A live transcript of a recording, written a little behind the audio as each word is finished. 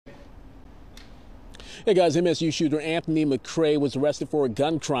Hey guys, MSU shooter Anthony McCrae was arrested for a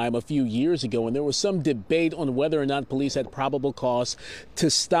gun crime a few years ago, and there was some debate on whether or not police had probable cause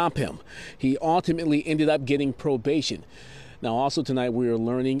to stop him. He ultimately ended up getting probation. Now, also tonight, we are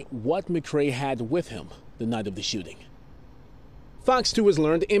learning what McCrae had with him the night of the shooting. Fox 2 has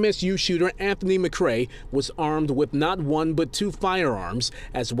learned MSU shooter Anthony McCrae was armed with not one but two firearms,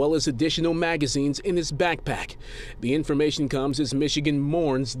 as well as additional magazines in his backpack. The information comes as Michigan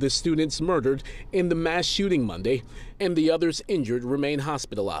mourns the students murdered in the mass shooting Monday, and the others injured remain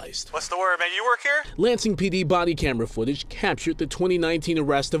hospitalized. What's the word, man? You work here? Lansing PD body camera footage captured the 2019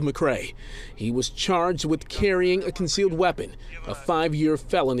 arrest of McCrae. He was charged with carrying a concealed weapon, a 5-year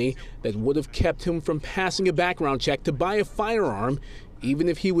felony that would have kept him from passing a background check to buy a firearm, even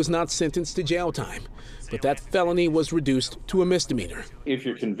if he was not sentenced to jail time. But that felony was reduced to a misdemeanor. If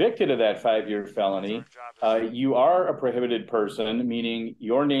you're convicted of that 5-year felony, you are a prohibited person, meaning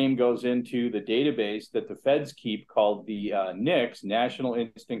your name goes into the database that the feds keep called the NICS, National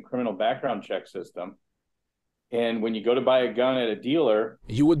Instant Criminal Background Check System. And when you go to buy a gun at a dealer,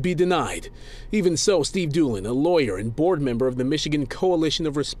 you would be denied. Even so, Steve Doolin, a lawyer and board member of the Michigan Coalition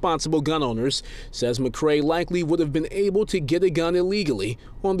of Responsible Gun Owners, says McCrae likely would have been able to get a gun illegally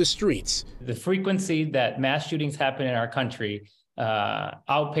on the streets. The frequency that mass shootings happen in our country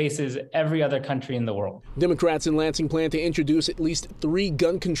outpaces every other country in the world. Democrats in Lansing plan to introduce at least 3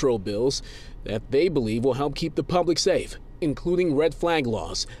 gun control bills that they believe will help keep the public safe, including red flag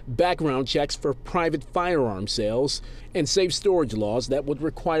laws, background checks for private firearm sales, and safe storage laws that would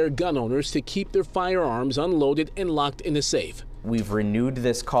require gun owners to keep their firearms unloaded and locked in a safe. We've renewed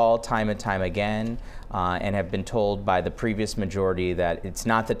this call time and time again and have been told by the previous majority that it's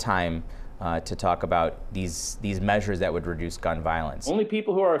not the time to talk about these measures that would reduce gun violence. Only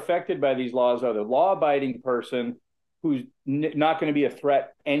people who are affected by these laws are the law-abiding person who's not going to be a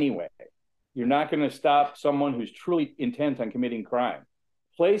threat anyway. You're not going to stop someone who's truly intent on committing crime.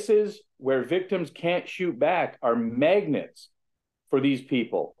 Places where victims can't shoot back are magnets for these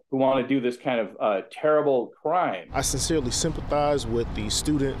people who want to do this kind of terrible crime. I sincerely sympathize with the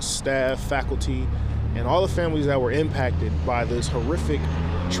students, staff, faculty, and all the families that were impacted by this horrific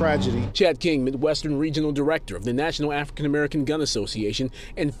tragedy. Chad King, Midwestern Regional Director of the National African American Gun Association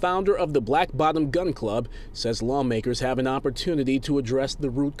and founder of the Black Bottom Gun Club, says lawmakers have an opportunity to address the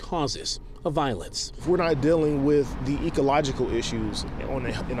root causes of violence. If we're not dealing with the ecological issues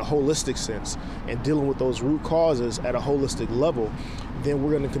in a holistic sense and dealing with those root causes at a holistic level, then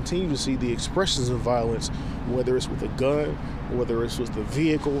we're going to continue to see the expressions of violence, whether it's with a gun, whether it's with a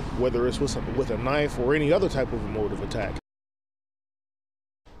vehicle, whether it's with a knife or any other type of mode of attack.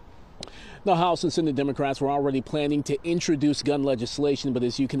 The House and Senate Democrats were already planning to introduce gun legislation, but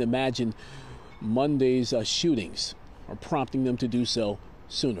as you can imagine, Monday's shootings are prompting them to do so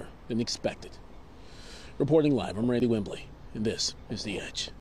sooner than expected. Reporting live, I'm Randy Wembley, and this is The Edge.